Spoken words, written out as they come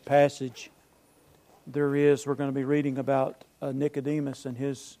passage there is. We're going to be reading about Nicodemus and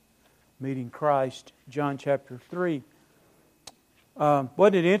his meeting Christ, John chapter 3.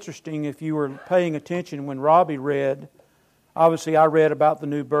 Wasn't it interesting if you were paying attention when Robbie read? Obviously, I read about the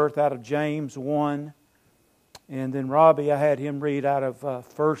new birth out of James 1. And then Robbie, I had him read out of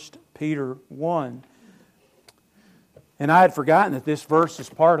 1 Peter 1. And I had forgotten that this verse is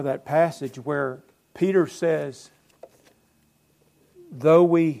part of that passage where Peter says, though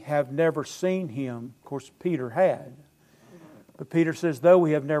we have never seen Him, of course Peter had, but Peter says, though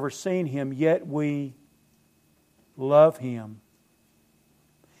we have never seen Him, yet we love Him.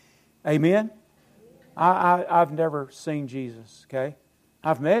 Amen? I've never seen Jesus, okay?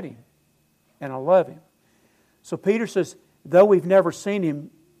 I've met Him, and I love Him. So Peter says, though we've never seen Him,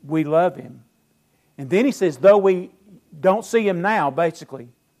 we love Him. And then he says, though we don't see Him now, basically,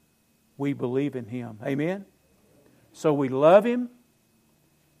 we believe in Him. Amen? So we love Him,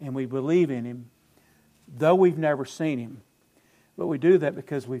 and we believe in Him, though we've never seen Him. But we do that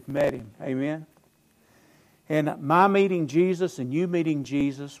because we've met Him. Amen? And my meeting Jesus and you meeting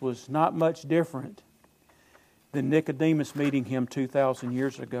Jesus was not much different than Nicodemus meeting Him 2,000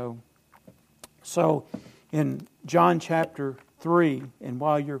 years ago. So in John chapter 3, and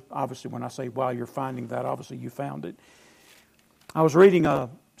while you're, obviously when I say while you're finding that, obviously you found it. I was reading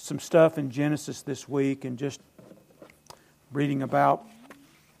some stuff in Genesis this week and just reading about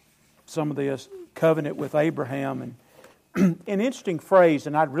some of the covenant with Abraham. And an interesting phrase,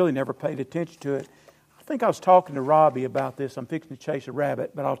 and I'd really never paid attention to it. I think I was talking to Robbie about this. I'm fixing to chase a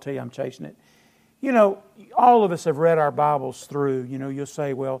rabbit, but I'll tell you I'm chasing it. You know, all of us have read our Bibles through. You know, you'll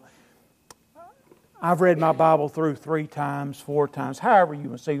say, well, I've read my Bible through 3 times, 4 times, however you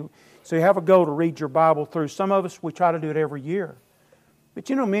want to say. So you have a goal to read your Bible through. Some of us, we try to do it every year. But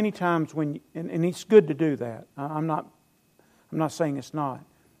you know, many times when, and it's good to do that. I'm not saying it's not.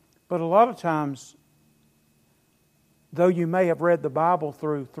 But a lot of times, though you may have read the Bible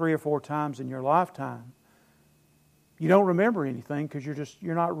through 3 or 4 times in your lifetime, you don't remember anything because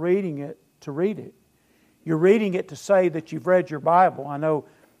you're not reading it to read it. You're reading it to say that you've read your Bible. I know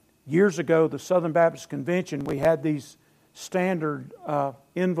years ago, the Southern Baptist Convention, we had these standard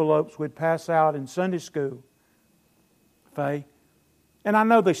envelopes we'd pass out in Sunday school. Faye. And I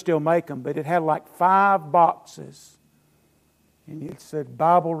know they still make them, but it had like 5 boxes. And it said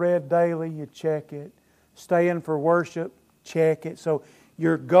Bible read daily, you check it. Staying for worship, check it. So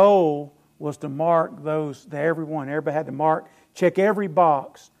your goal was to mark those, everybody had to mark, check every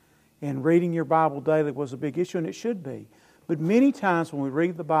box. And reading your Bible daily was a big issue, and it should be. But many times when we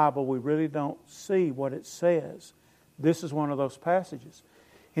read the Bible, we really don't see what it says. This is one of those passages.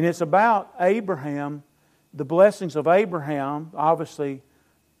 And it's about Abraham, the blessings of Abraham, obviously,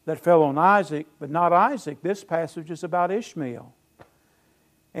 that fell on Isaac, but not Isaac. This passage is about Ishmael.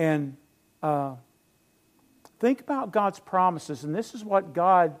 And think about God's promises, and this is what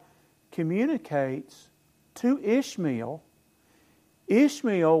God communicates to Ishmael.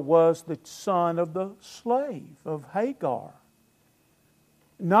 Ishmael was the son of the slave of Hagar.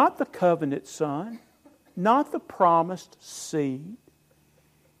 Not the covenant son, not the promised seed.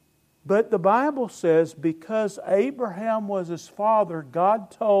 But the Bible says because Abraham was his father,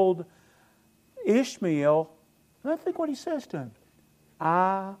 God told Ishmael, I think what He says to him,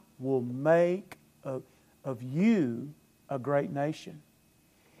 I will make of you a great nation.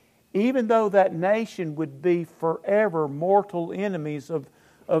 Even though that nation would be forever mortal enemies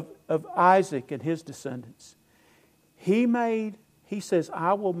of Isaac and his descendants. He says,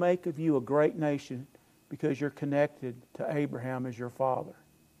 I will make of you a great nation because you're connected to Abraham as your father.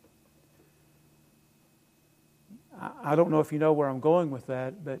 I don't know if you know where I'm going with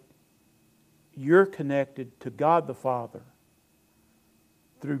that, but you're connected to God the Father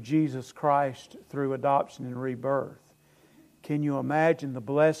through Jesus Christ, through adoption and rebirth. Can you imagine the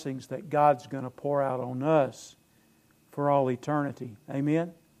blessings that God's going to pour out on us for all eternity?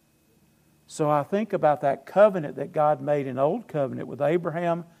 Amen? So I think about that covenant that God made, an old covenant with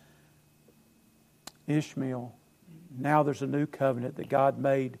Abraham, Ishmael. Now there's a new covenant that God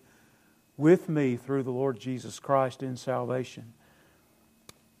made with me through the Lord Jesus Christ in salvation.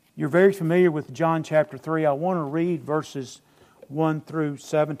 You're very familiar with John chapter 3. I want to read verses 1 through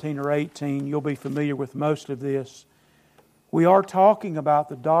 17 or 18. You'll be familiar with most of this. We are talking about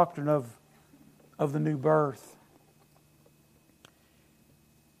the doctrine of the new birth.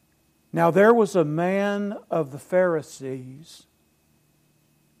 Now there was a man of the Pharisees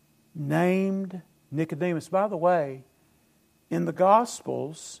named Nicodemus. By the way, in the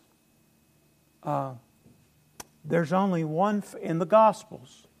Gospels, there's only one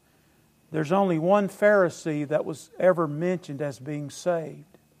Pharisee that was ever mentioned as being saved.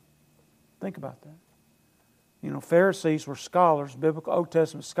 Think about that. You know, Pharisees were scholars, biblical Old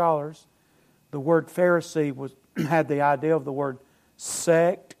Testament scholars. The word Pharisee had the idea of the word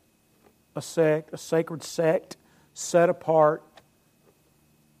sect, a sacred sect, set apart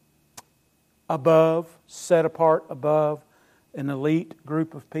above, an elite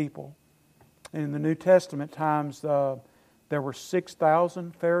group of people. And in the New Testament times, there were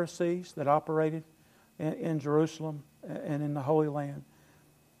 6,000 Pharisees that operated in Jerusalem and in the Holy Land.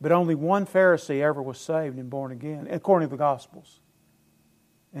 But only one Pharisee ever was saved and born again, according to the Gospels.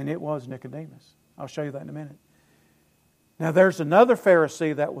 And it was Nicodemus. I'll show you that in a minute. Now there's another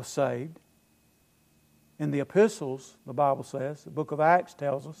Pharisee that was saved. In the epistles, the Bible says, the book of Acts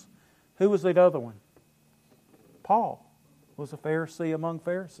tells us, who was the other one? Paul was a Pharisee among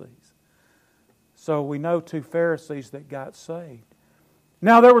Pharisees. So we know 2 Pharisees that got saved.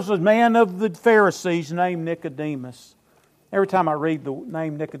 Now there was a man of the Pharisees named Nicodemus. Every time I read the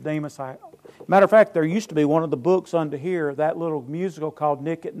name Nicodemus, matter of fact, there used to be one of the books under here, that little musical called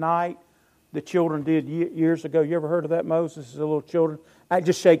Nick at Night, the children did years ago. You ever heard of that, Moses? As a little children?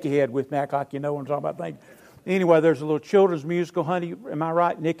 Just shake your head with me, act like you know what I'm talking about. Thank you. Anyway, there's a little children's musical, honey. Am I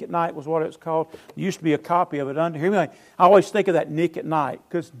right? Nick at Night was what it was called. There used to be a copy of it under here. Anyway, I always think of that Nick at Night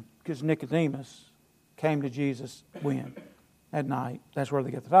because Nicodemus came to Jesus when? At night. That's where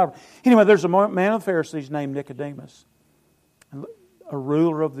they get the title. Anyway, there's a man of the Pharisees named Nicodemus, a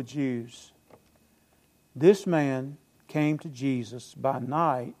ruler of the Jews. This man came to Jesus by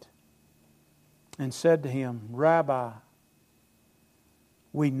night and said to Him, Rabbi,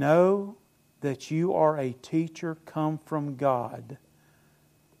 we know that you are a teacher come from God,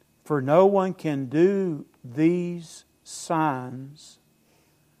 for no one can do these signs.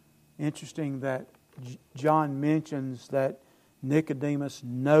 Interesting that John mentions that Nicodemus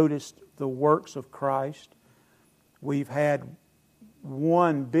noticed the works of Christ. We've had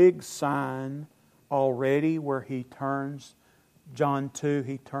one big sign already where He turns, John 2,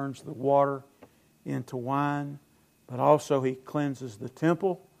 He turns the water into wine, but also He cleanses the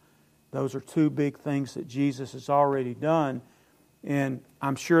temple. Those are 2 big things that Jesus has already done. And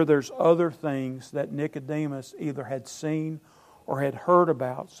I'm sure there's other things that Nicodemus either had seen or had heard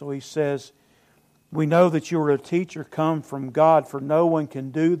about. So he says, we know that you are a teacher come from God, for no one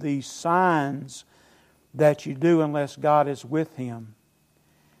can do these signs that you do unless God is with him.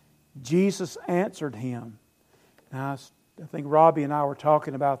 Jesus answered him. Now, I think Robbie and I were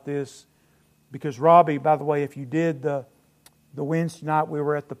talking about this because Robbie, by the way, if you did the Wednesday night we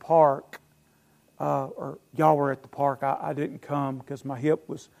were at the park, or y'all were at the park, I didn't come because my hip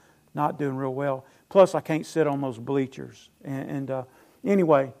was not doing real well. Plus, I can't sit on those bleachers.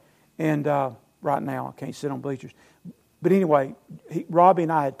 Anyway, right now I can't sit on bleachers. But anyway, Robbie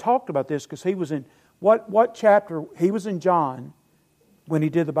and I had talked about this because he was in what chapter? He was in John when he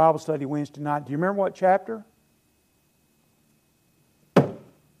did the Bible study Wednesday night. Do you remember what chapter?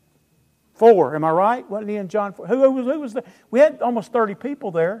 4. Am I right? Wasn't he in John 4? Who was there? We had almost 30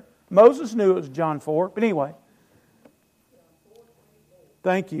 people there. Moses knew it was John 4. But anyway.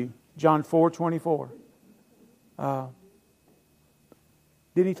 Thank you. John 4:24.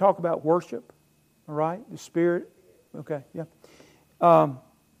 Did he talk about worship? All right? The Spirit? Okay, yeah.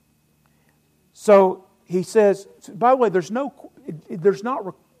 So he says, by the way, there's not,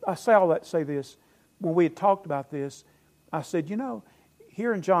 I say all that to say this. When we had talked about this, I said,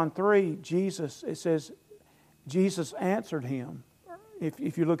 here in John 3, it says, Jesus answered him.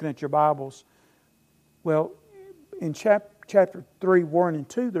 If you're looking at your Bibles, well, in chapter 3, 1 and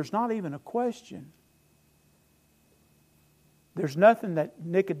 2, there's not even a question. There's nothing that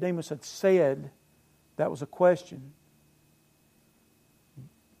Nicodemus had said that was a question.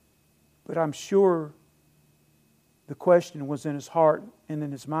 But I'm sure the question was in his heart and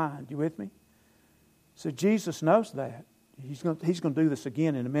in his mind. You with me? So Jesus knows that. He's going to do this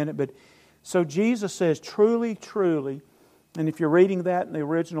again in a minute. But so Jesus says, truly, truly, and if you're reading that in the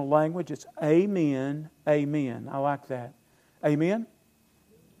original language, it's amen, amen. I like that. Amen?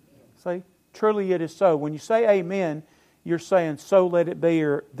 Say, truly it is so. When you say amen, you're saying, so let it be,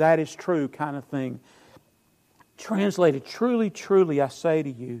 or that is true kind of thing. Translated, truly, truly, I say to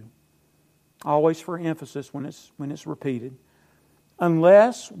you, always for emphasis when it's repeated,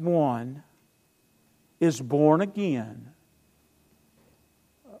 unless one is born again.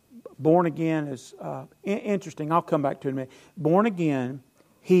 Born again is interesting. I'll come back to it in a minute. Born again,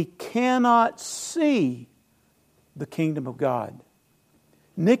 he cannot see the kingdom of God.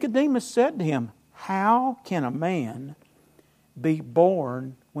 Nicodemus said to him, how can a man be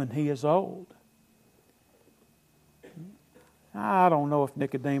born when he is old? I don't know if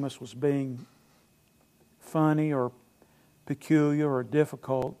Nicodemus was being funny or peculiar or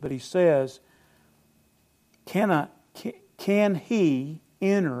difficult, but he says, can he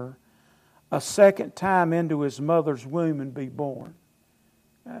enter a second time into his mother's womb and be born?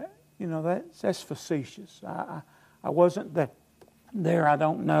 That's facetious. I wasn't there. I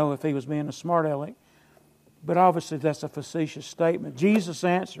don't know if he was being a smart aleck, but obviously that's a facetious statement. Jesus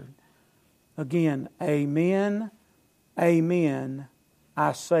answered, again, amen, amen,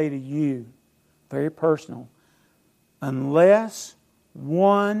 I say to you, very personal, unless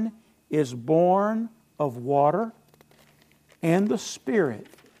one is born of water and the Spirit,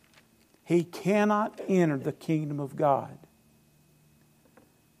 he cannot enter the kingdom of God.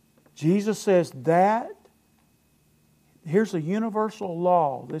 Jesus says that, here's a universal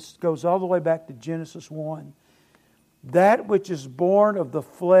law. This goes all the way back to Genesis 1. That which is born of the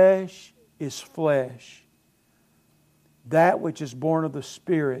flesh is flesh. That which is born of the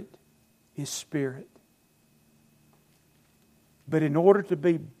Spirit is spirit. But in order to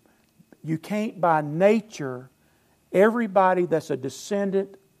be, you can't by nature, everybody that's a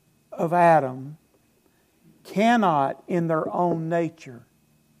descendant of Adam cannot in their own nature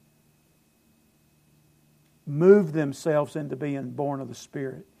move themselves into being born of the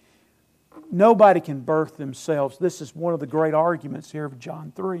Spirit. Nobody can birth themselves. This is one of the great arguments here of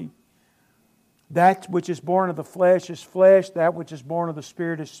John 3. That which is born of the flesh is flesh. That which is born of the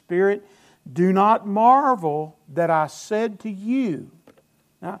Spirit is spirit. Do not marvel that I said to you.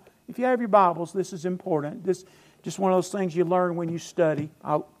 Now, if you have your Bibles, this is important. This just one of those things you learn when you study.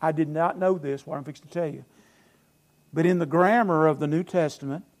 I did not know this, what I'm fixing to tell you. But in the grammar of the New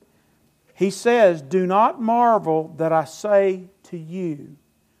Testament, he says, do not marvel that I say to you.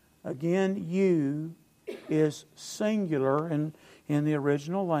 Again, you is singular in the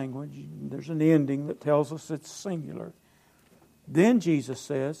original language. There's an ending that tells us it's singular. Then Jesus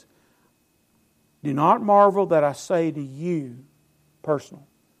says, do not marvel that I say to you, personal.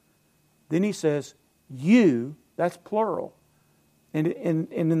 Then he says, you, that's plural. And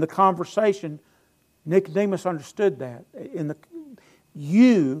in the conversation, Nicodemus understood that.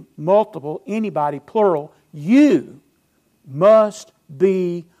 You, multiple, anybody, plural, you must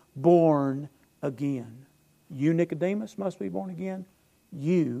be born again. You, Nicodemus, must be born again.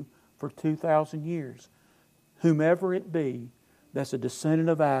 You, for 2,000 years. Whomever it be that's a descendant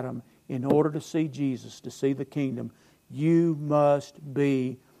of Adam, in order to see Jesus, to see the kingdom, you must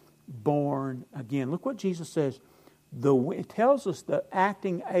be born again. Look what Jesus says. It tells us the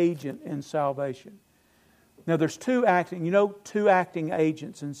acting agent in salvation. Now there's two acting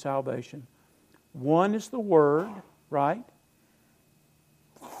agents in salvation. One is the Word, right?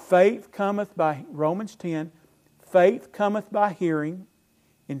 Faith cometh by, Romans 10, faith cometh by hearing,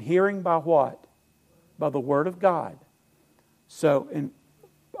 and hearing by what? By the Word of God. So,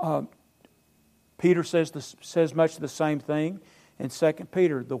 Peter says much the same thing in 2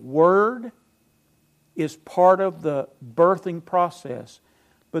 Peter. The Word is part of the birthing process,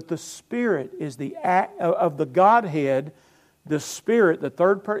 but the Spirit is the act of the Godhead. The Spirit, the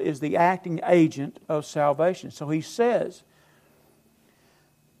third part, is the acting agent of salvation. So he says,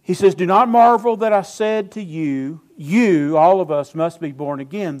 do not marvel that I said to you, you, all of us, must be born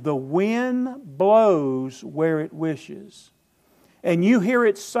again. The wind blows where it wishes, and you hear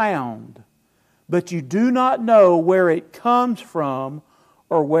its sound, but you do not know where it comes from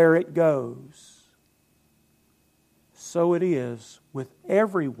or where it goes. So it is with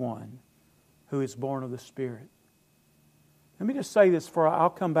everyone who is born of the Spirit. Let me just say this, for I'll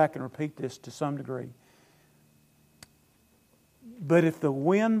come back and repeat this to some degree. But if the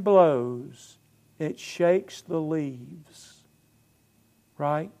wind blows, it shakes the leaves,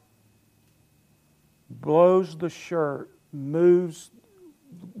 right? Blows the shirt, moves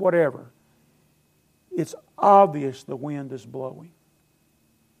whatever. It's obvious the wind is blowing.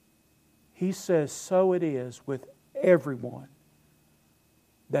 He says, so it is with everyone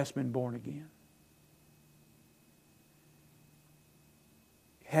that's been born again.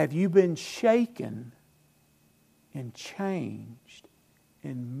 Have you been shaken and changed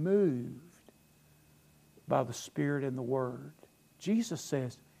and moved by the Spirit and the Word? Jesus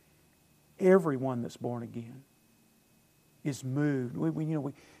says everyone that's born again is moved.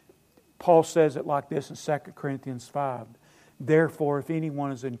 Paul says it like this in 2 Corinthians 5. Therefore, if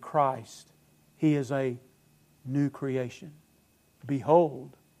anyone is in Christ, he is a new creation.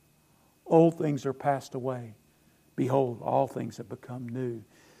 Behold, old things are passed away. Behold, all things have become new.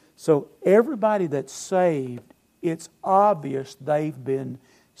 So everybody that's saved, it's obvious they've been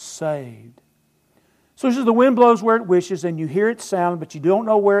saved. So it says the wind blows where it wishes, and you hear its sound, but you don't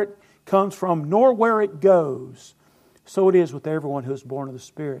know where it comes from, nor where it goes. So it is with everyone who is born of the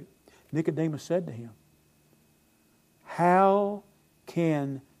Spirit. Nicodemus said to him, how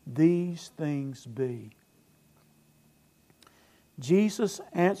can these things be? Jesus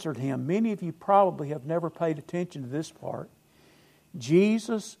answered him. Many of you probably have never paid attention to this part.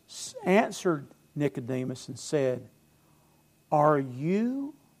 Jesus answered Nicodemus and said, "Are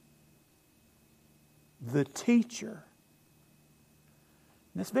you the teacher?"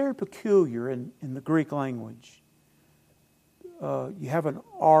 And that's very peculiar in the Greek language. You have an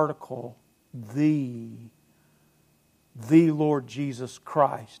article, the Lord Jesus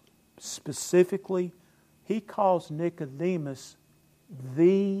Christ. Specifically, he calls Nicodemus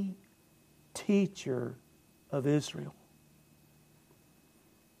the teacher of Israel.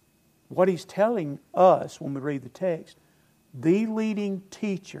 What he's telling us when we read the text, the leading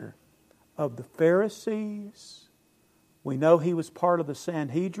teacher of the Pharisees. We know he was part of the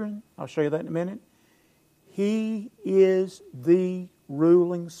Sanhedrin. I'll show you that in a minute. He is the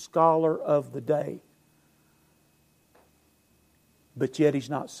ruling scholar of the day. But yet he's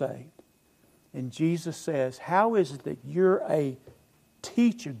not saved. And Jesus says, how is it that you're a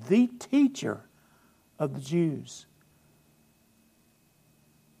teacher, the teacher of the Jews?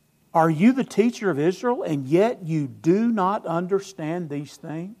 Are you the teacher of Israel, and yet you do not understand these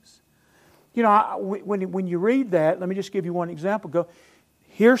things? You know, when you read that, let me just give you one example.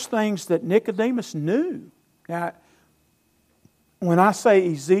 Here's things that Nicodemus knew. Now, when I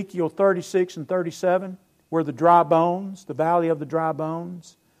say Ezekiel 36 and 37, where the dry bones, the valley of the dry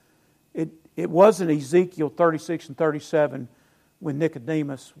bones, it wasn't Ezekiel 36 and 37 when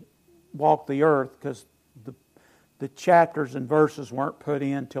Nicodemus walked the earth, because the chapters and verses weren't put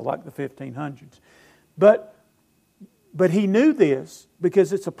in till like the 1500s. But he knew this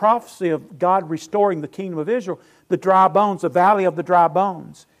because it's a prophecy of God restoring the kingdom of Israel. The dry bones, the valley of the dry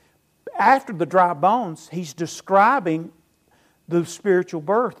bones. After the dry bones, he's describing the spiritual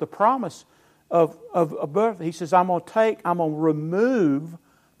birth, the promise of birth. He says, I'm going to remove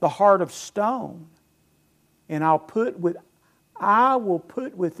the heart of stone, and I will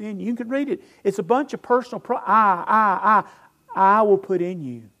put within you. You can read it. It's a bunch of personal. I will put in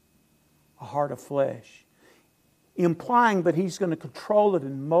you a heart of flesh, implying that He's going to control it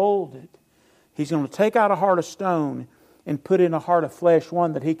and mold it. He's going to take out a heart of stone and put in a heart of flesh,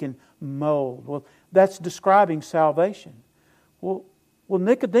 one that He can mold. Well, that's describing salvation. Well,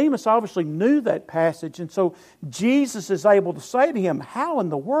 Nicodemus obviously knew that passage, and so Jesus is able to say to him, how in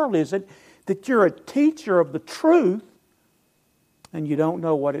the world is it that you're a teacher of the truth and you don't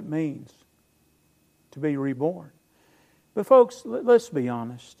know what it means to be reborn? But folks, let's be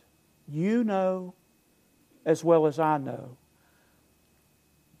honest. You know as well as I know.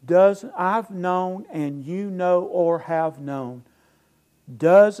 I've known, and you know or have known,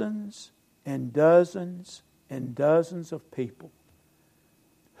 dozens and dozens and dozens of people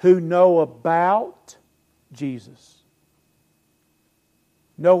who know about Jesus,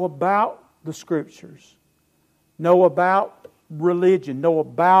 know about the Scriptures, know about religion, know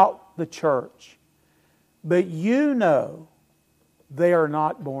about the church, but you know they are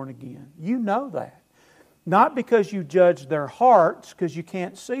not born again. You know that. Not because you judge their hearts, because you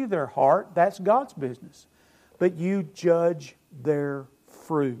can't see their heart. That's God's business. But you judge their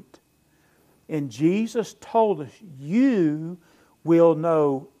fruit. And Jesus told us, you will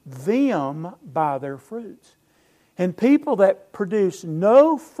know them by their fruits. And people that produce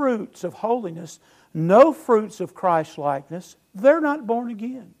no fruits of holiness, no fruits of Christ-likeness, they're not born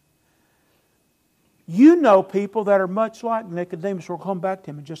again. You know people that are much like Nicodemus. We'll come back to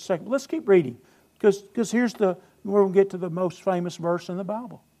him in just a second. Let's keep reading, because here's where we'll get to the most famous verse in the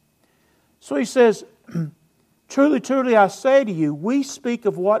Bible. So he says, truly, truly, I say to you, we speak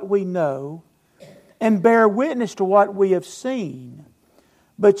of what we know and bear witness to what we have seen,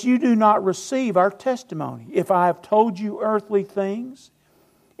 but you do not receive our testimony. If I have told you earthly things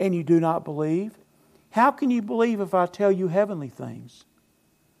and you do not believe, how can you believe if I tell you heavenly things?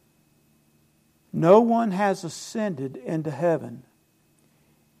 No one has ascended into heaven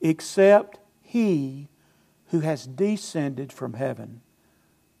except He who has descended from heaven.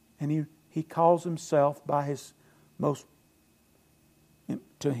 And he calls Himself by His most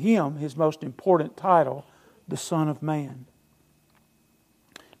important title, the Son of Man.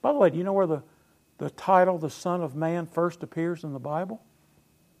 By the way, do you know where the title, the Son of Man, first appears in the Bible?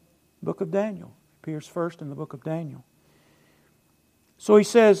 Book of Daniel. Appears first in the book of Daniel. So he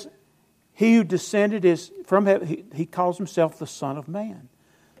says, He who descended is from heaven. He calls Himself the Son of Man.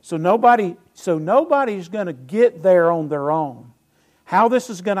 So nobody's going to get there on their own. How this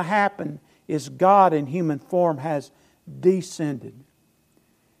is going to happen is God in human form has descended.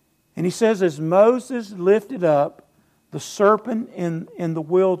 And he says, as Moses lifted up the serpent in the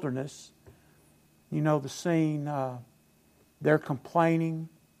wilderness, you know the scene, They're complaining.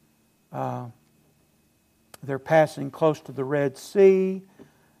 They're passing close to the Red Sea.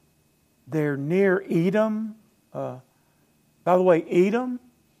 They're near Edom. By the way, Edom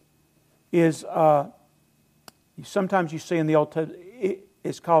is, sometimes you see in the Old Testament,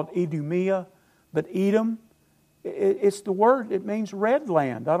 it's called Idumea, but Edom, it's the word, it means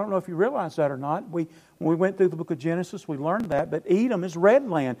Redland. I don't know if you realize that or not. When we went through the book of Genesis, we learned that, but Edom is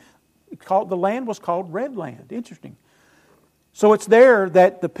Redland. The land was called Redland. Interesting. So it's there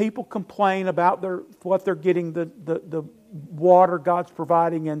that the people complain about what they're getting, the water God's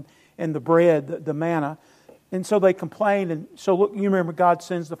providing and the bread, the manna. And so they complain. And so look, you remember God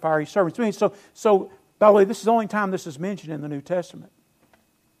sends the fiery serpents. So by the way, this is the only time this is mentioned in the New Testament.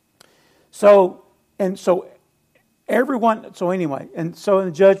 So in the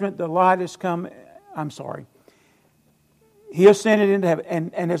judgment, the light has come. He ascended into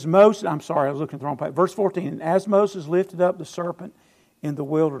heaven. And as Moses, I was looking at the wrong page. Verse 14, and as Moses lifted up the serpent in the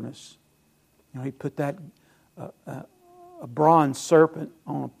wilderness, he put that a bronze serpent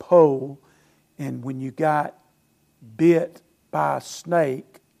on a pole, and when you got bit by a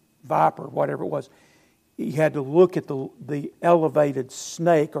snake, viper, whatever it was, you had to look at the elevated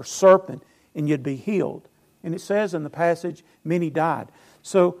snake or serpent, and you'd be healed. And it says in the passage, many died.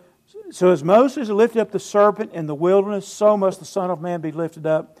 So as Moses lifted up the serpent in the wilderness, so must the Son of Man be lifted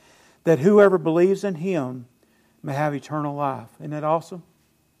up, that whoever believes in Him may have eternal life. Isn't that awesome?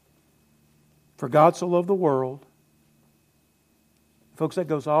 For God so loved the world. Folks, that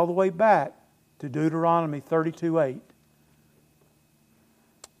goes all the way back to Deuteronomy 32:8.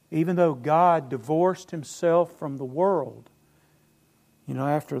 Even though God divorced Himself from the world,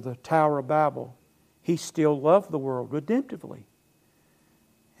 after the Tower of Babel, He still loved the world redemptively.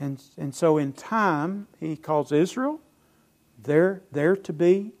 And so in time, He calls Israel. They're to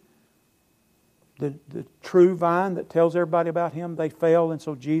be the true vine that tells everybody about Him. They fail, and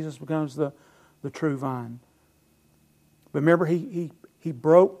so Jesus becomes the true vine. But remember, He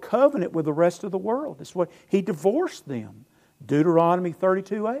broke covenant with the rest of the world. That's what He divorced them. Deuteronomy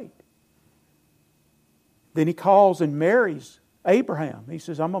 32:8. Then He calls and marries Abraham. He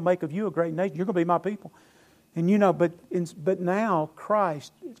says, I'm going to make of you a great nation. You're going to be my people. And but now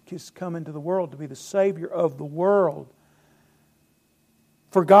Christ is come into the world to be the Savior of the world.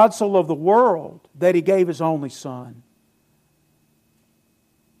 For God so loved the world that He gave His only Son,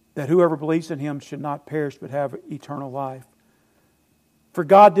 that whoever believes in Him should not perish but have eternal life. For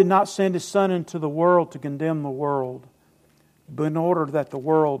God did not send His Son into the world to condemn the world, but in order that the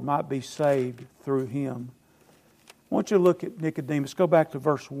world might be saved through Him. I want you to look at Nicodemus. Go back to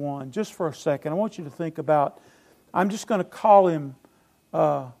verse 1 just for a second. I want you to think about, I'm just going to call him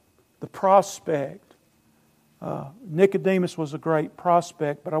the prospect. Nicodemus was a great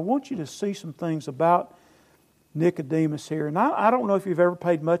prospect, but I want you to see some things about Nicodemus here. And I don't know if you've ever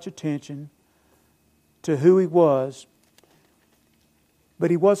paid much attention to who he was, but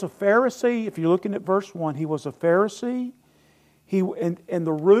he was a Pharisee. If you're looking at verse 1, he was a Pharisee. And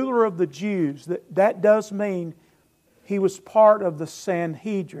the ruler of the Jews. That does mean he was part of the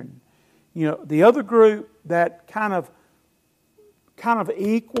Sanhedrin. The other group that kind of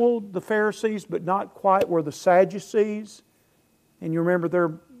equaled the Pharisees, but not quite, were the Sadducees. And you remember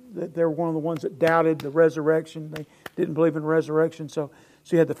they're one of the ones that doubted the resurrection. They didn't believe in resurrection. So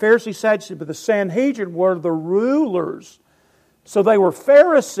you had the Pharisees, Sadducees, but the Sanhedrin were the rulers. So they were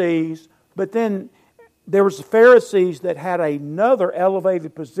Pharisees, but then there was the Pharisees that had another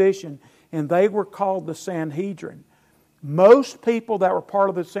elevated position, and they were called the Sanhedrin. Most people that were part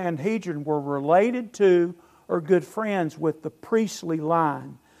of the Sanhedrin were related to or good friends with the priestly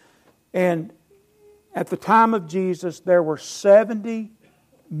line. And at the time of Jesus, there were 70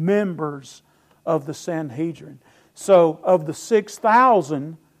 members of the Sanhedrin. So of the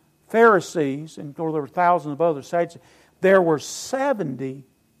 6,000 Pharisees, and there were thousands of others, there were 70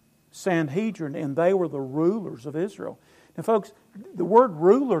 Sanhedrin, and they were the rulers of Israel. Now, folks, the word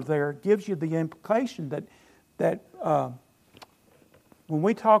ruler there gives you the implication that when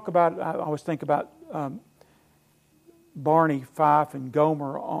we talk about, I always think about Barney Fife and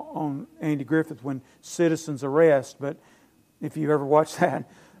Gomer on Andy Griffith when Citizens Arrest, but if you've ever watched that,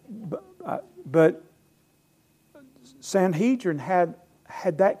 but Sanhedrin had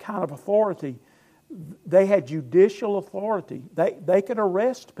that kind of authority. They had judicial authority. They could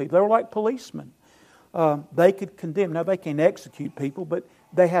arrest people. They were like policemen. They could condemn. Now, they can't execute people, but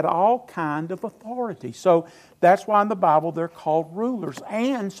they had all kind of authority. So that's why in the Bible they're called rulers.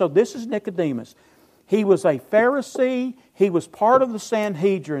 And so this is Nicodemus. He was a Pharisee. He was part of the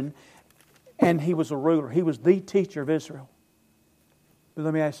Sanhedrin. And he was a ruler. He was the teacher of Israel. But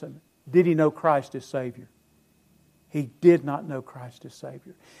let me ask you something. Did he know Christ as Savior? He did not know Christ as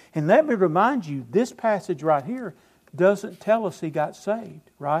Savior. And let me remind you, this passage right here doesn't tell us he got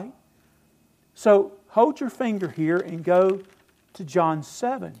saved, right? So hold your finger here and go to John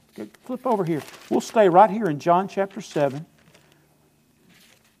 7. Flip over here. We'll stay right here in John chapter 7.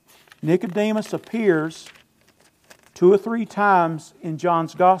 Nicodemus appears 2 or 3 times in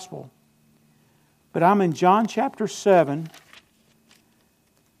John's Gospel. But I'm in John chapter 7.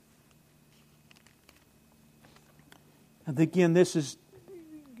 And again, this is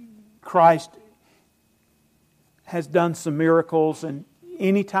Christ has done some miracles, and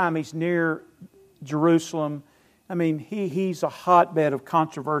anytime He's near Jerusalem, I mean, he's a hotbed of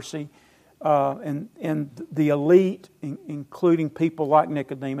controversy, and the elite, including people like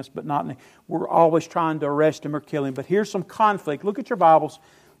Nicodemus, but not, we're always trying to arrest Him or kill Him. But here's some conflict. Look at your Bibles.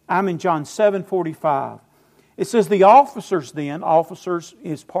 I'm in John 7:45. It says, the officers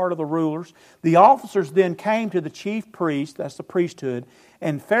is part of the rulers, the officers then came to the chief priest, that's the priesthood,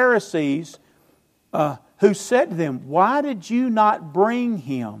 and Pharisees, who said to them, why did you not bring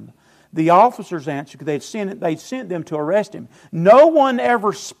him? The officers answered, because they'd sent them to arrest him. No one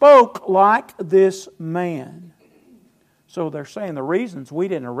ever spoke like this man. So they're saying the reasons we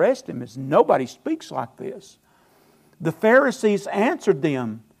didn't arrest him is nobody speaks like this. The Pharisees answered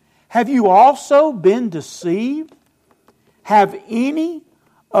them, have you also been deceived? Have any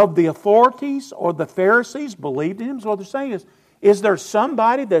of the authorities or the Pharisees believed in Him? So what they're saying is there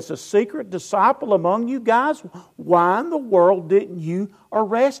somebody that's a secret disciple among you guys? Why in the world didn't you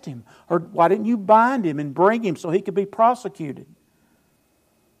arrest him? Or why didn't you bind him and bring him so he could be prosecuted?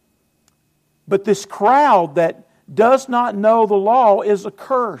 But this crowd that does not know the law is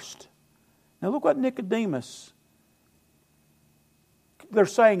accursed. Now look what Nicodemus, they're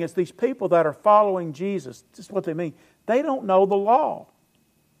saying is these people that are following Jesus, this is what they mean. They don't know the law.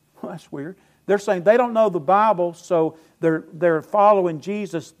 Well, that's weird. They're saying they don't know the Bible, so they're following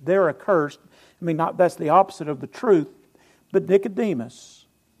Jesus. They're accursed. I mean, that's the opposite of the truth. But Nicodemus,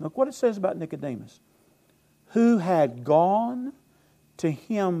 look what it says about Nicodemus, who had gone to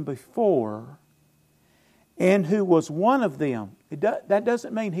Him before, and who was one of them. That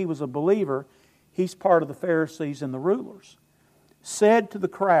doesn't mean he was a believer. He's part of the Pharisees and the rulers. Said to the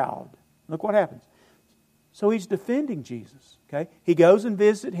crowd, look what happens. So he's defending Jesus. Okay, he goes and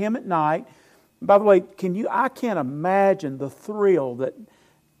visits Him at night. By the way, I can't imagine the thrill that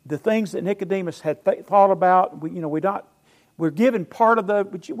the things that Nicodemus had thought about. We're given part of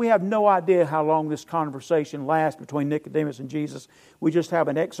but we have no idea how long this conversation lasts between Nicodemus and Jesus. We just have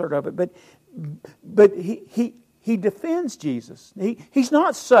an excerpt of it. But he defends Jesus. He's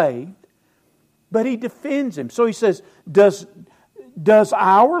not saved, but he defends Him. So he says, Does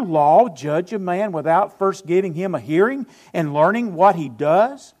our law judge a man without first giving him a hearing and learning what he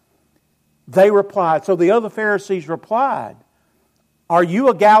does? They replied. So the other Pharisees replied, are you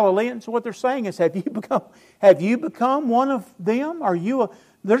a Galilean? So what they're saying is, have you become one of them?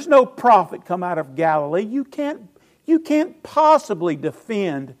 There's no prophet come out of Galilee. You can't possibly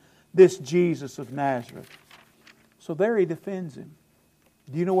defend this Jesus of Nazareth. So there he defends Him.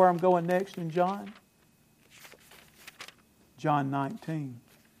 Do you know where I'm going next in John? John 19.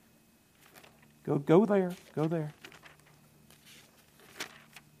 Go there. Go there.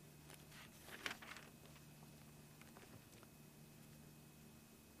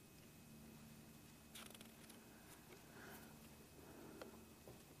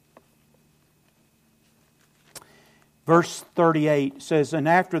 Verse 38 says, and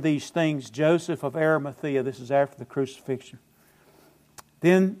after these things, Joseph of Arimathea, this is after the crucifixion.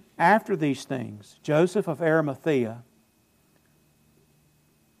 Then after these things, Joseph of Arimathea,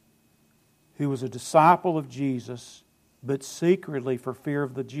 who was a disciple of Jesus, but secretly for fear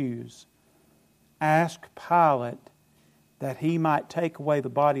of the Jews, asked Pilate that he might take away the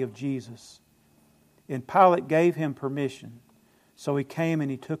body of Jesus. And Pilate gave him permission. So he came and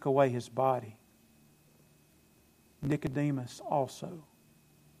he took away His body. Nicodemus also,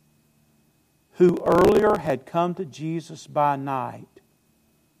 who earlier had come to Jesus by night,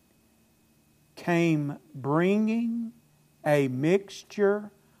 came bringing a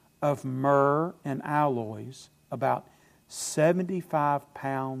mixture of myrrh and aloes, about 75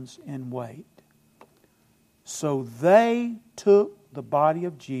 pounds in weight. So they took the body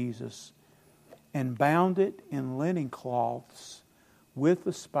of Jesus and bound it in linen cloths with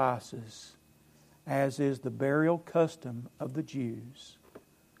the spices, as is the burial custom of the Jews.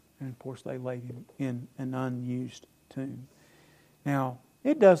 And of course they laid Him in an unused tomb. Now,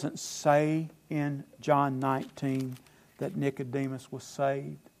 it doesn't say in John 19 that Nicodemus was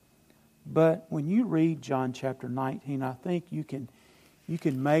saved. But when you read John chapter 19, I think you can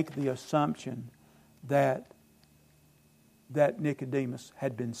make the assumption that that Nicodemus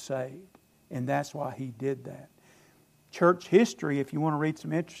had been saved. And that's why he did that. Church history, if you want to read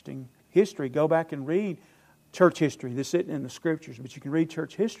some interesting history, go back and read church history. This isn't in the Scriptures, but you can read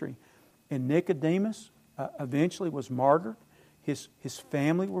church history. And Nicodemus eventually was martyred. His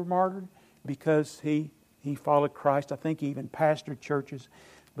family were martyred because he followed Christ. I think he even pastored churches.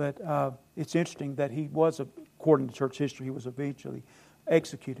 But it's interesting that he was, according to church history, he was eventually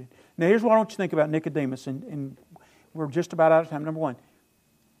executed. Now here's what I want you to think about Nicodemus. And we're just about out of time. Number one,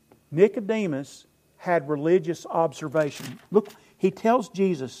 Nicodemus had religious observation. Look, he tells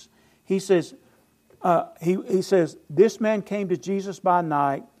Jesus, he says, this man came to Jesus by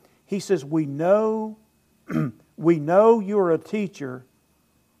night. He says, we know you're a teacher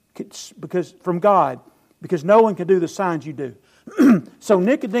because from God, because no one can do the signs you do. So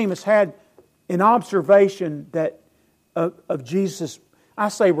Nicodemus had an observation that of Jesus. I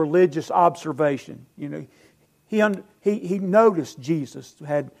say religious observation. You know, he noticed Jesus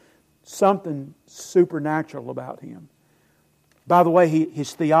had something supernatural about him. By the way,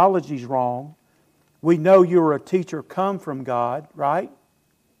 his theology's wrong. We know you're a teacher come from God, right?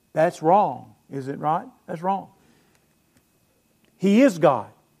 That's wrong. Is it right? That's wrong. He is God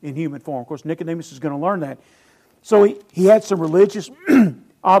in human form. Of course, Nicodemus is going to learn that. So he had some religious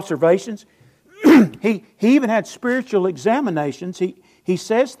observations. He even had spiritual examinations. He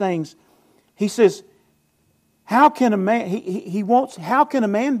says things. He says, how can a man? How can a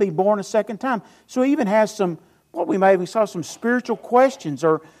man be born a second time? So he even has some. We saw some spiritual questions,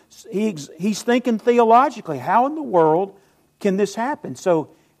 or he's thinking theologically. How in the world can this happen?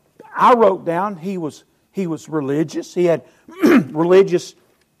 So I wrote down he was religious. He had religious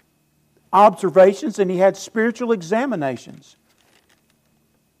observations, and he had spiritual examinations.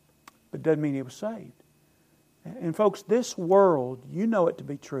 But it doesn't mean he was saved. And folks, this world, you know it to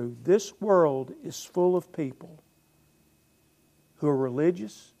be true, this world is full of people who are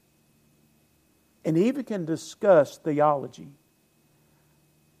religious and even can discuss theology.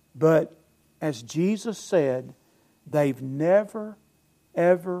 But as Jesus said, they've never,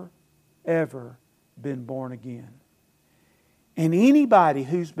 ever, ever been born again. And anybody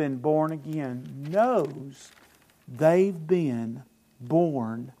who's been born again knows they've been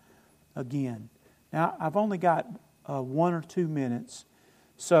born again. Now, I've only got 1 or 2 minutes.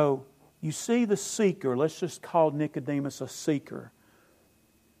 So, you see the seeker. Let's just call Nicodemus a seeker.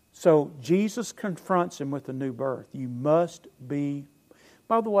 So, Jesus confronts him with a new birth. You must be,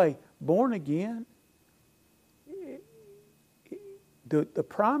 by the way, born again. The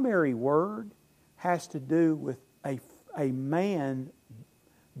primary word has to do with a man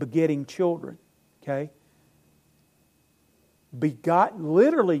begetting children. Okay? Begotten,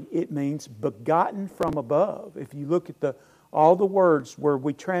 literally it means begotten from above. If you look at all the words where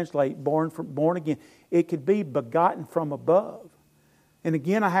we translate born again, it could be begotten from above. And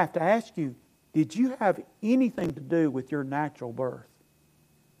again, I have to ask you, did you have anything to do with your natural birth?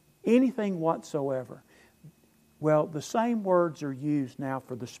 Anything whatsoever? Well, the same words are used now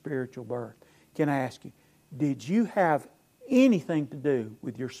for the spiritual birth. Can I ask you, did you have anything to do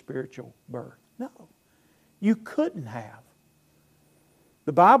with your spiritual birth? No. You couldn't have.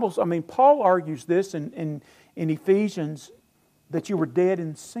 The Bible's, Paul argues this in Ephesians, that you were dead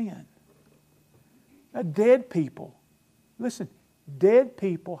in sin. Now, dead people, listen, dead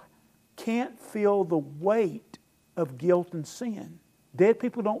people can't feel the weight of guilt and sin. Dead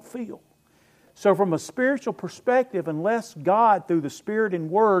people don't feel. So from a spiritual perspective, unless God, through the Spirit and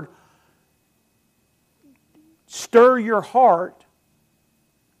Word, stir your heart,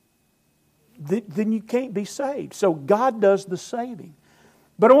 then you can't be saved. So God does the saving.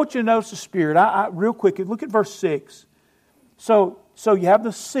 But I want you to notice the Spirit. Real quick, look at verse 6. So you have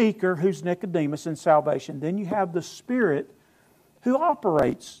the seeker, who's Nicodemus in salvation. Then you have the Spirit who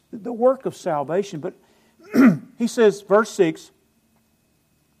operates the work of salvation. But he says, verse 6,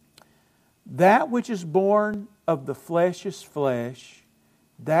 that which is born of the flesh is flesh,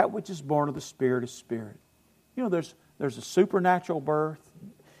 that which is born of the Spirit is spirit. You know, there's a supernatural birth,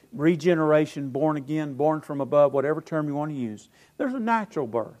 regeneration, born again, born from above, whatever term you want to use. There's a natural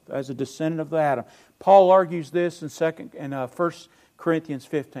birth as a descendant of Adam. Paul argues this in 1 Corinthians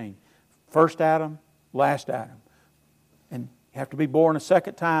 15. First Adam, last Adam. And you have to be born a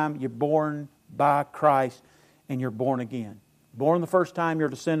second time. You're born by Christ and you're born again. Born the first time, you're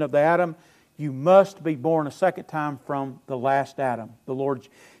a descendant of Adam. You must be born a second time from the last Adam. The Lord,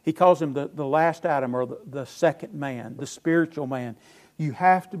 He calls him the last Adam, or the second man, the spiritual man. You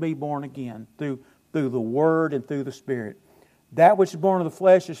have to be born again through the Word and through the Spirit. That which is born of the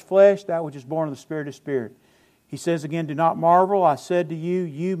flesh is flesh. That which is born of the Spirit is spirit. He says again, do not marvel. I said to you,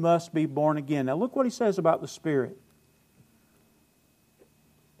 you must be born again. Now look what he says about the Spirit.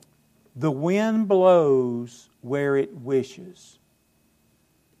 The wind blows where it wishes.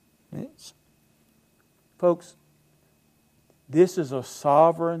 Folks, this is a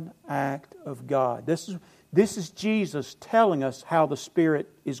sovereign act of God. This is Jesus telling us how the Spirit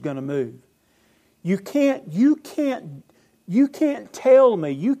is going to move. You can't tell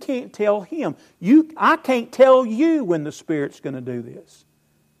me. You can't tell Him. I can't tell you when the Spirit's going to do this.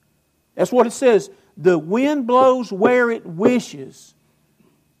 That's what it says. The wind blows where it wishes.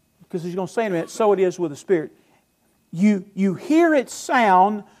 Because He's going to say in a minute, so it is with the Spirit. You hear its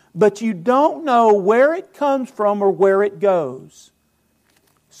sound, but you don't know where it comes from or where it goes.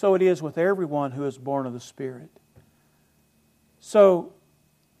 So it is with everyone who is born of the Spirit. So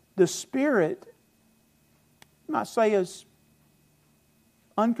the Spirit, you might say, is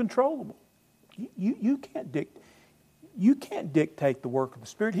uncontrollable. You can't dictate the work of the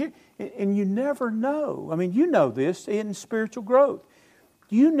Spirit here, and you never know. I mean, you know this in spiritual growth.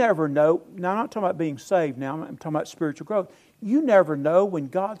 You never know. Now, I'm not talking about being saved now. I'm talking about spiritual growth. You never know when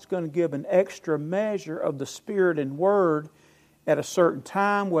God's going to give an extra measure of the Spirit and Word at a certain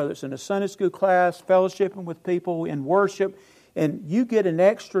time, whether it's in a Sunday school class, fellowshipping with people, in worship, and you get an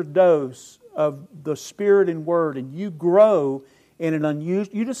extra dose of the Spirit and Word, and you grow in an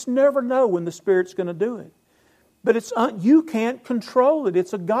unusual... You just never know when the Spirit's going to do it. But you can't control it.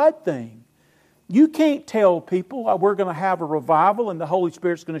 It's a God thing. You can't tell people, we're going to have a revival and the Holy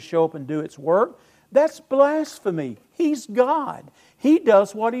Spirit's going to show up and do its work. That's blasphemy. He's God. He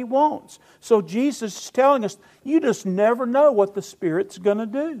does what He wants. So Jesus is telling us, you just never know what the Spirit's going to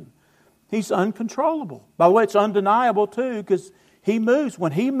do. He's uncontrollable. By the way, it's undeniable too, because He moves.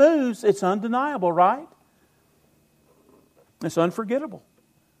 When He moves, it's undeniable, right? It's unforgettable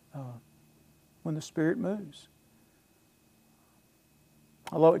when the Spirit moves.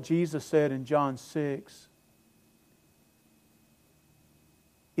 I love what Jesus said in John 6.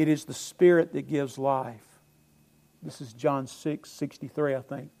 It is the Spirit that gives life. This is John 6:63, I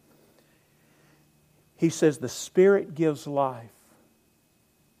think. He says the Spirit gives life.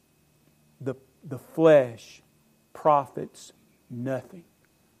 The flesh profits nothing.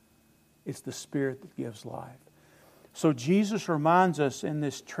 It's the Spirit that gives life. So Jesus reminds us in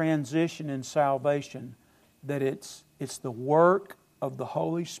this transition in salvation that it's the work of the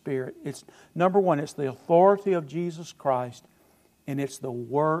Holy Spirit. It's number one, it's the authority of Jesus Christ, and it's the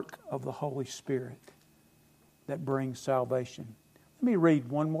work of the Holy Spirit that brings salvation. Let me read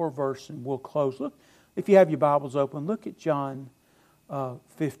one more verse and we'll close. Look, if you have your Bibles open, look at John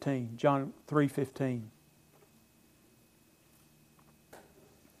 15, John 3:15.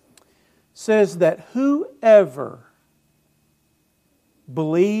 Says that whoever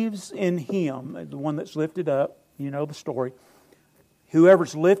believes in Him, the one that's lifted up, you know the story.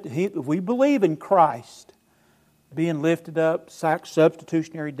 Whoever's lifted, if we believe in Christ, being lifted up,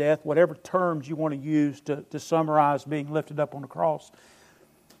 substitutionary death, whatever terms you want to use to summarize being lifted up on the cross,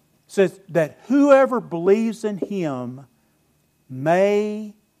 says that whoever believes in Him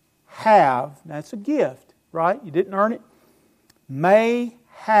may have, that's a gift, right? You didn't earn it. May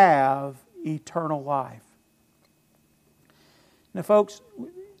have eternal life. Now, folks,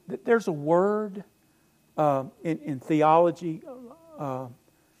 there's a word in theology,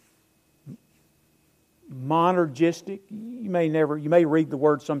 monergistic. You may read the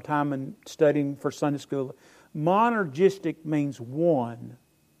word sometime in studying for Sunday school. Monergistic means one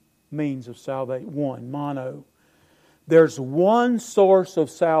means of salvation. One, mono. There's one source of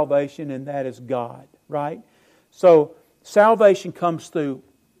salvation, and that is God, right? So salvation comes through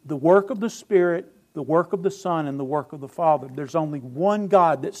the work of the Spirit, the work of the Son, and the work of the Father. There's only one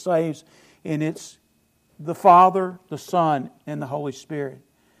God that saves, and it's the Father, the Son, and the Holy Spirit.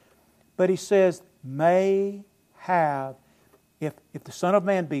 But He says, may have, if the Son of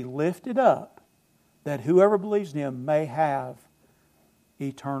Man be lifted up, that whoever believes in Him may have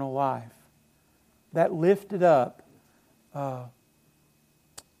eternal life. That lifted up. Now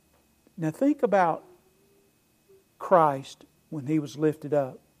think about Christ when He was lifted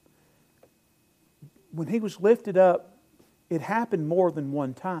up. When He was lifted up, it happened more than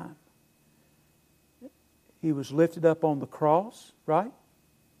one time. He was lifted up on the cross, right?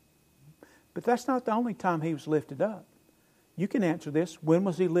 But that's not the only time He was lifted up. You can answer this. When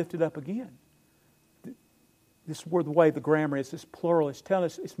was He lifted up again? This is where the way the grammar is. It's plural. It's telling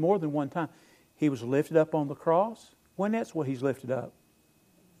us it's more than one time. He was lifted up on the cross. When else was He lifted up?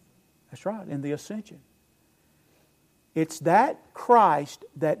 That's right, in the ascension. It's that Christ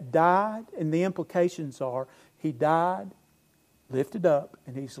that died, and the implications are He died, lifted up,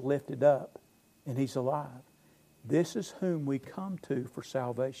 and He's lifted up, and He's alive. This is whom we come to for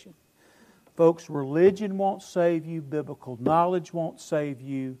salvation. Folks, religion won't save you. Biblical knowledge won't save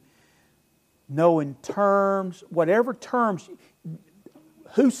you. knowing terms, whatever terms,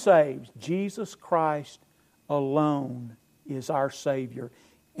 who saves? Jesus Christ alone is our Savior.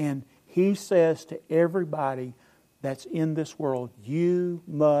 And He says to everybody that's in this world, you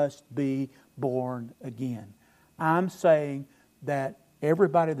must be born again. I'm saying that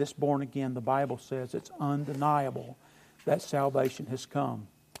everybody that's born again, the Bible says it's undeniable that salvation has come.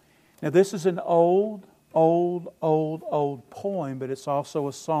 Now this is an old poem, but it's also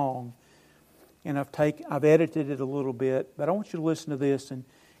a song. And I've edited it a little bit, but I want you to listen to this and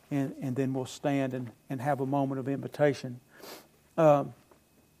then we'll stand and have a moment of invitation.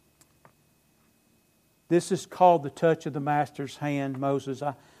 This is called The Touch of the Master's Hand, Moses.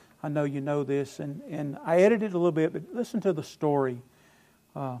 I know you know this, and I edited it a little bit, but listen to the story.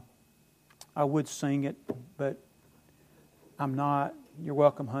 I would sing it, but I'm not. You're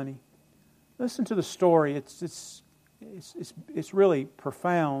welcome, honey. Listen to the story. It's really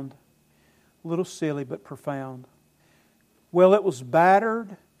profound. A little silly, but profound. Well, it was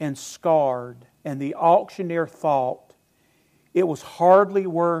battered and scarred, and the auctioneer thought it was hardly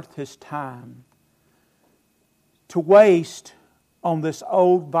worth his time to waste on this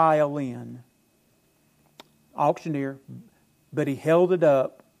old violin. Auctioneer, but he held it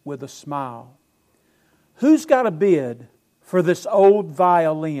up with a smile. Who's got a bid for this old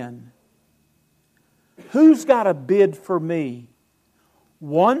violin? Who's got a bid for me?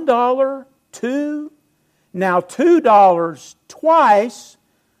 $1, $2, now $2 twice.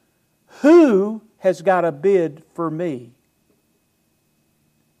 Who has got a bid for me?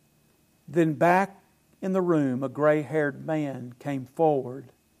 Then back in the room, a gray-haired man came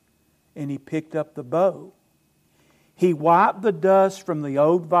forward and he picked up the bow. He wiped the dust from the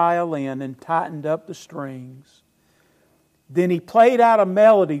old violin and tightened up the strings. Then he played out a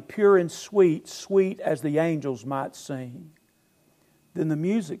melody pure and sweet, sweet as the angels might sing. Then the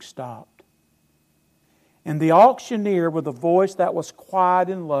music stopped. And the auctioneer, with a voice that was quiet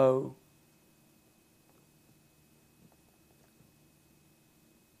and low,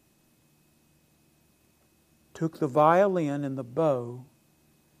 took the violin and the bow,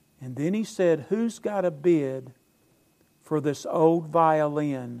 and then he said, who's got a bid for this old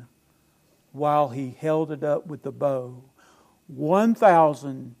violin? While he held it up with the bow.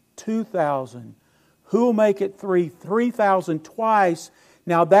 1,000, 2,000. Who'll make it 3,000 twice?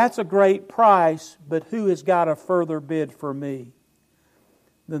 Now that's a great price, but who has got a further bid for me?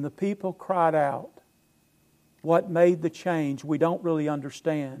 Then the people cried out. What made the change? We don't really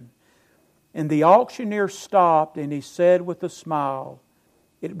understand. And the auctioneer stopped and he said with a smile,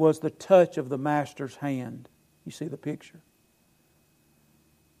 it was the touch of the master's hand. You see the picture?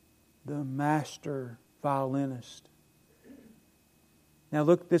 The master violinist. Now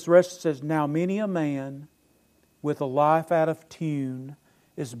look, this rest says, now many a man with a life out of tune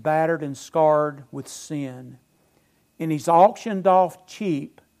is battered and scarred with sin. And he's auctioned off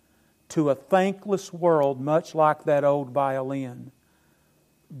cheap to a thankless world, much like that old violin.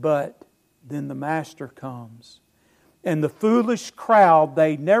 But then the master comes. And the foolish crowd,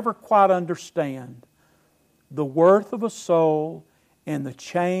 they never quite understand the worth of a soul and the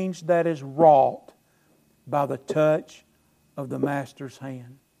change that is wrought by the touch of the master's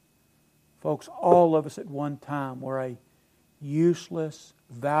hand. Folks, all of us at one time were a useless,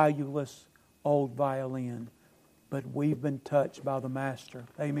 valueless old violin, but we've been touched by the master.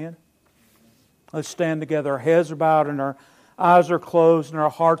 Amen? Let's stand together. Our heads are bowed and our eyes are closed and our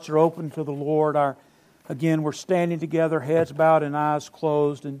hearts are open to the Lord. Again, we're standing together, heads bowed and eyes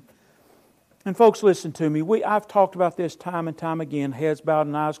closed. And folks, listen to me. I've talked about this time and time again, heads bowed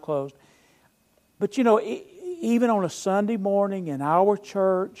and eyes closed. But you know, even on a Sunday morning in our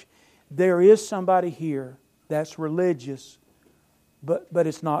church, there is somebody here that's religious, but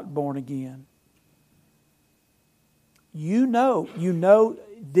it's not born again. You know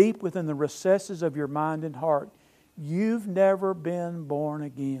deep within the recesses of your mind and heart, you've never been born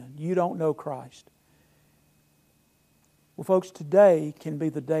again. You don't know Christ. Well, folks, today can be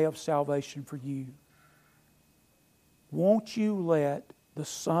the day of salvation for you. Won't you let the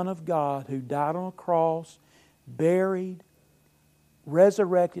Son of God who died on a cross, buried,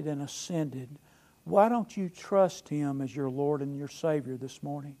 resurrected, and ascended, why don't you trust Him as your Lord and your Savior this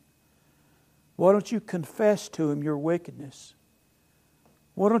morning? Why don't you confess to Him your wickedness?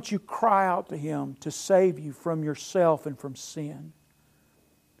 Why don't you cry out to Him to save you from yourself and from sin?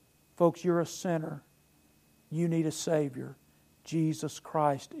 Folks, you're a sinner. You need a Savior. Jesus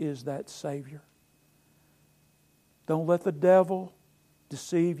Christ is that Savior. Don't let the devil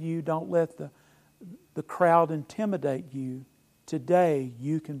deceive you. Don't let the crowd intimidate you. Today,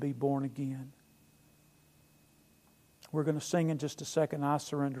 you can be born again. We're going to sing in just a second, I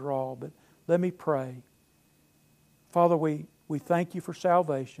Surrender All, but Let me pray. Father, we thank You for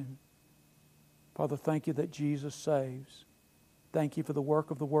salvation. Father, thank You that Jesus saves. Thank You for the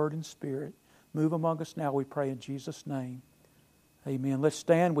work of the Word and Spirit. Move among us now, we pray in Jesus' name. Amen. Let's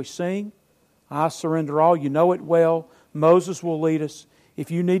stand. We sing. I surrender all. You know it well. Moses will lead us.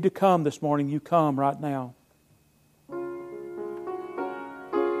 If you need to come this morning, you come right now.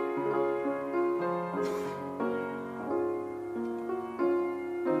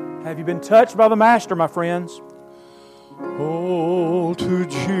 Have you been touched by the Master, my friends? Oh, to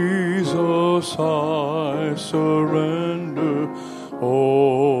Jesus I surrender.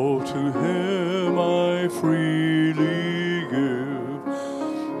 Oh, to Him I freely give.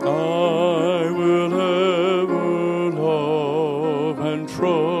 I will ever love and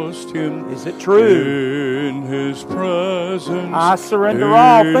trust Him. Is it true? In His presence I surrender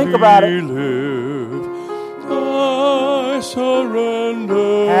all. Think about it. Live. I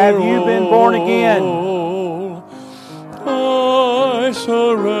surrender. Have you been born again? I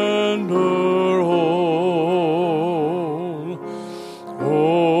surrender all.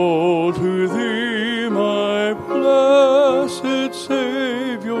 Oh, to Thee, my blessed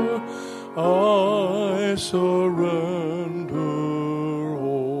Savior, I surrender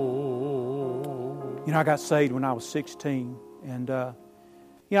all. You know, I got saved when I was 16, and I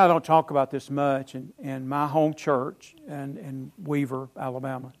don't talk about this much, and my home church in Weaver,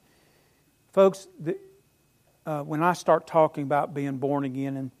 Alabama. Folks, when I start talking about being born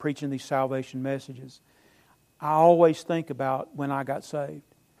again and preaching these salvation messages, I always think about when I got saved.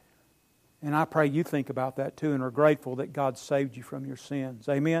 And I pray you think about that too and are grateful that God saved you from your sins.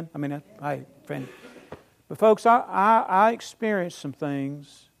 Amen? I mean, hey, friend. But folks, I experienced some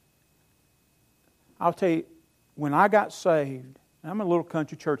things. I'll tell you, when I got saved, I'm in a little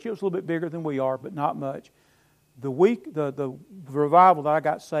country church. It was a little bit bigger than we are, but not much. The revival that I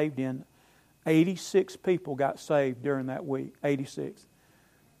got saved in, 86 people got saved during that week. 86.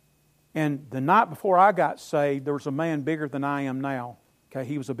 And the night before I got saved, there was a man bigger than I am now. Okay,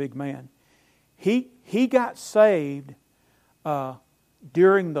 he was a big man. He got saved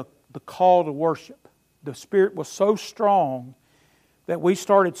during the call to worship. The Spirit was so strong that we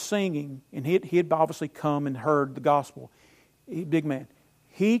started singing, and he had obviously come and heard the gospel. Big man.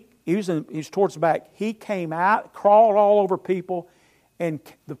 He was towards the back. He came out, crawled all over people, and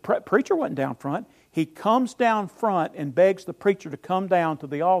the preacher wasn't down front. He comes down front and begs the preacher to come down to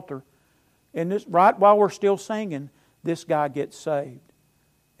the altar. And this, right while we're still singing, this guy gets saved.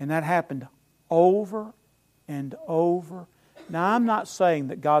 And that happened over and over. Now, I'm not saying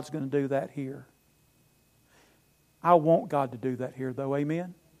that God's going to do that here. I want God to do that here, though.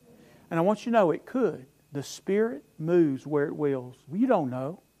 Amen? And I want you to know it could. The Spirit moves where it wills. You don't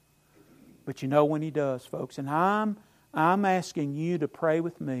know. But you know when He does, folks. And I'm asking you to pray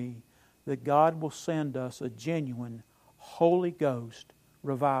with me that God will send us a genuine Holy Ghost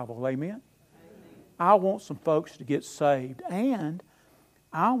revival. Amen? I want some folks to get saved. And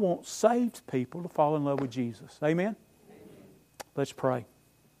I want saved people to fall in love with Jesus. Amen? Let's pray.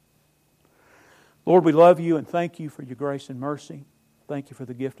 Lord, we love You and thank You for Your grace and mercy. Thank You for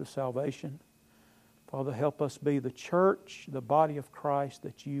the gift of salvation. Father, help us be the church, the body of Christ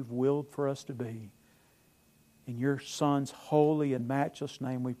that You've willed for us to be. In Your Son's holy and matchless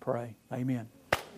name we pray. Amen.